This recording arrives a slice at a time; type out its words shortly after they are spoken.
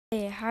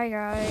Hey, hi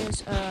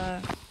guys.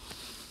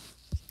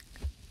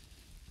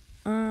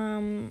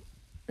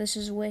 This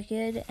is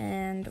Wicked,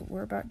 and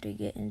we're about to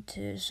get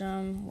into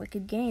some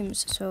Wicked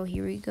games. So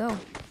here we go.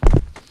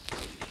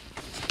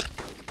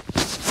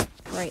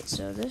 Right.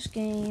 So this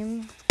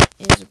game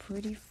is a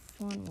pretty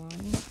fun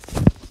one.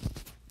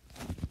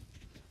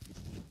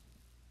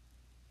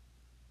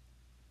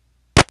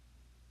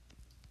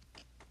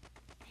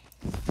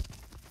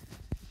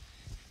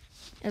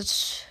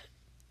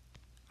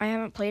 I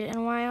haven't played it in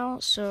a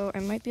while, so I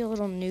might be a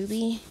little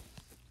newbie.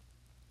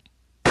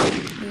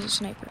 There's a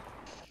sniper.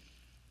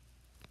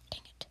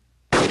 Dang it.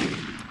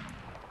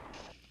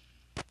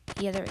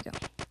 Yeah, there we go.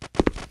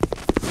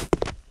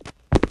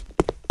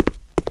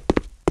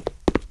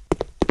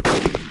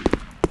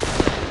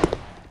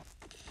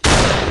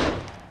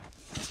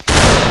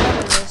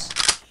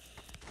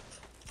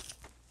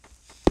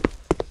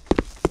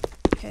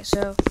 Okay,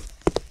 so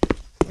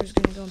we're just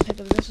gonna go and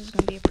pick up this. Is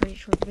gonna be a pretty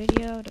short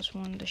video. Just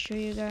wanted to show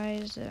you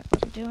guys that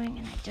what I'm doing,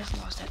 and I just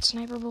lost that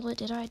sniper bullet.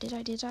 Did I?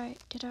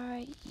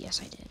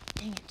 Yes, I did.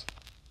 Dang it.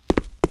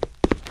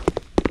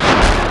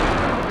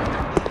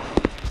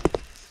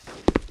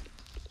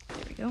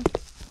 There we go.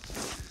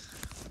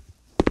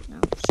 Now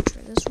let's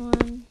try this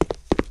one.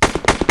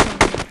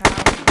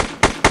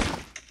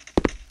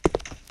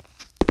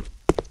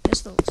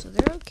 Pistols, so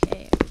they're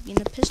okay. I mean,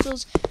 the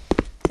pistols,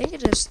 I think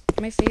it is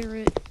my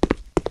favorite.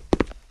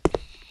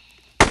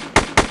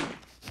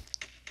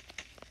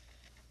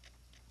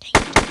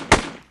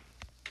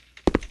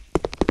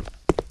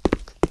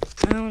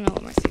 I don't know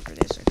what my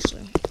favorite is,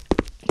 actually.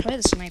 Probably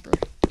the sniper.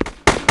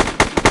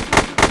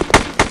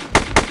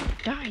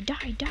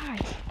 Die.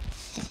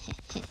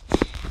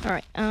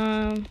 Alright,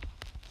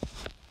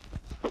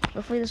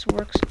 hopefully this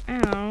works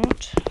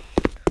out.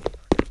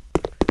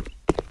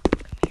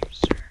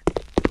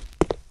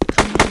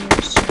 Come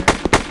here, sir.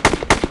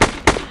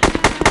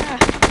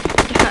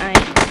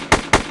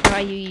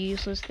 Die, you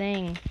useless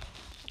thing.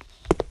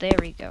 There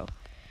we go.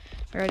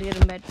 I already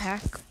got a med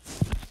pack.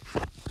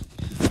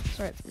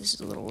 Sorry, this is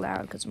a little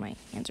loud because my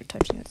hands are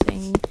touching the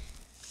thing.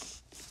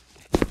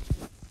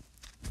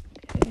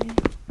 Okay,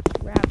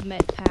 grab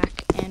med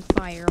pack and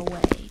fire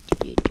away.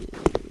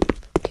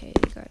 Okay,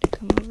 I gotta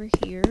come over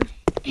here.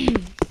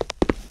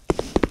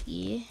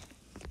 Yeah.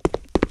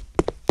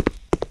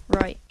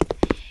 Right.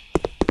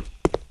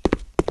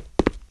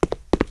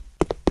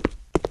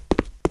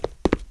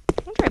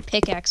 I'm gonna try a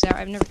pickaxe out.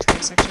 I've never tried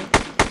this actually.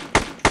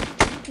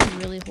 It's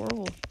really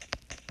horrible.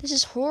 This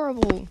is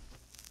horrible.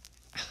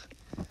 I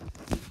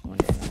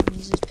wonder if anyone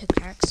uses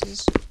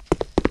pickaxes.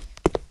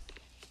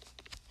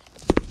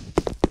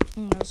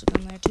 There's a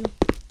gun there too.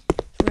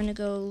 We're gonna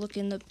go look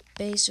in the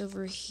base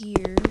over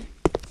here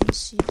and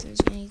see if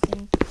there's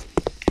anything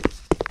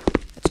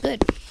that's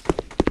good.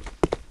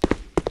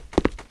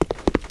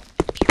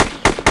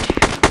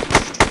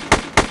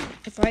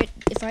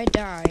 If I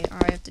die,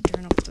 I have to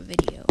turn off the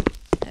video.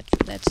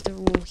 That's the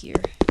rule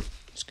here.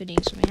 Just gonna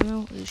need some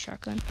ammo. Ooh,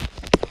 shotgun.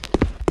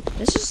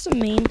 This is the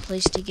main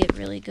place to get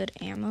really good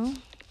ammo.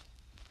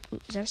 Ooh,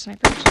 is that a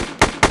sniper?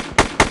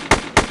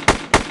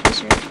 Yes,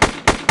 sir.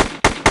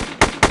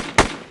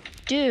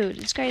 Dude,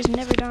 this guy is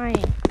never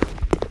dying.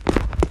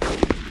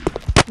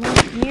 No,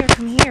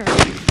 come here.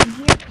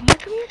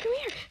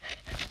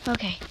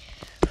 Okay.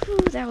 Whew,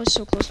 that was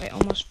so close. I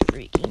almost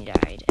freaking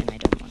died, and I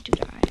don't want to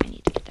die. I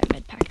need to get that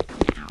med pack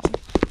now.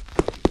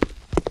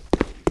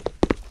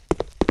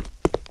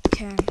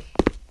 Okay.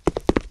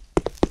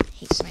 I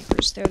hate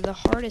snipers. They're the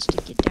hardest to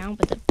get down,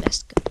 but the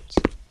best guns.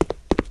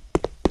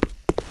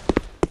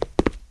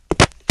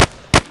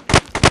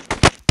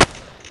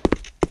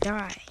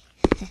 Die.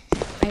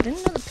 I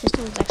didn't know the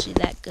pistol was actually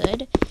that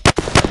good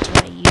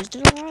until I used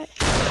it a lot.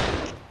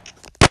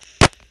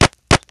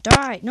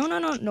 Die! No,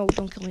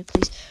 don't kill me,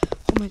 please.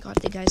 Oh my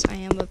god, guys, I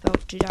am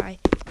about to die.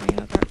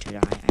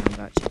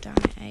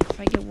 If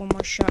I get one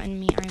more shot in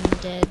me, I am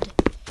dead.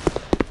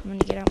 I'm gonna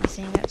get out my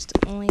thing. That's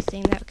the only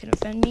thing that can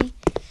offend me.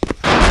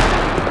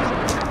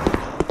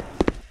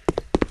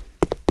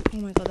 Oh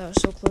my god, that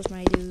was so close,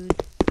 my dude.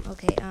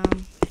 Okay,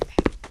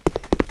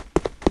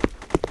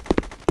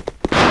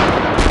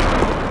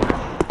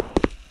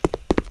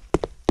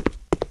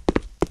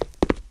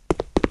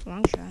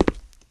 long shot.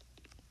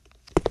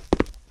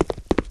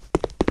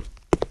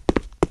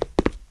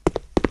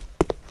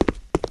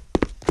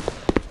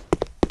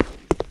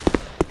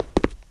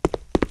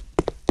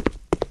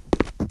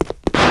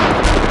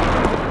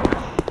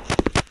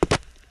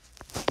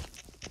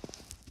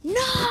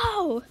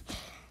 No!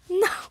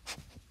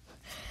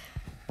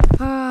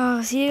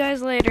 Oh, see you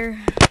guys later.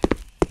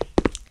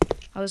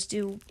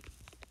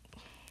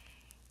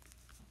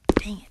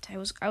 Dang it, I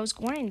was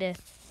going to...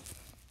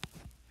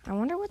 I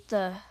wonder what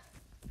the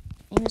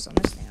name is on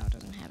this thing. Oh, it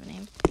doesn't have a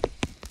name.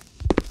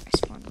 I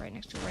spawned right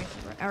next to a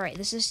rifle. Alright,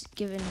 this is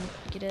get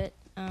it,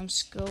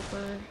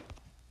 scoper.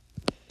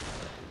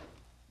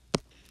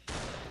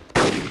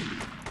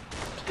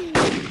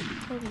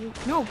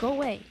 No, go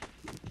away.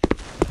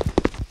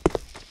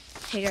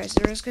 Hey guys,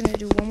 we're just gonna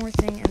do one more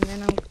thing, and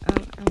then I'm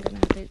gonna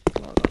have to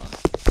log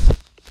off.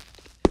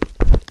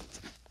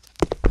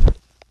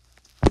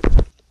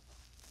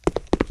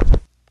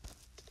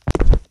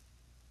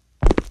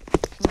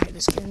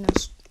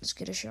 let's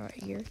get a shot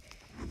here.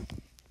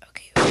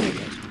 Okay, guys,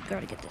 we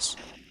gotta get this.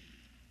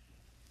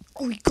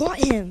 Oh, we got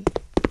him!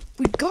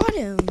 We got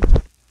him!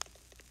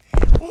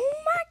 Oh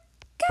my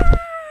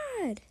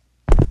god!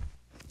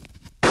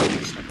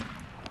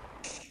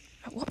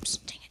 Oh, whoops,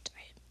 dang it.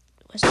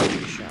 I was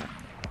taking a shot.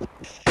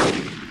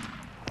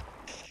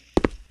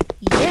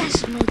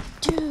 Yes, my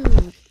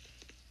dude!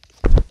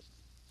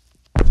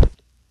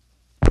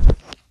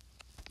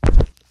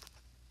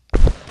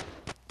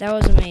 That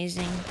was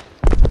amazing.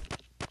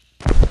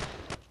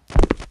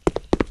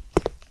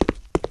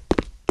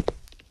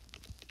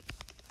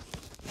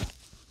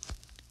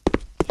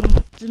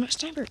 There's my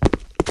sniper.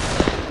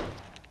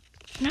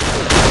 No!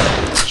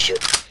 Shoot!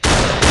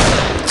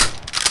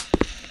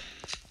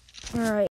 Alright.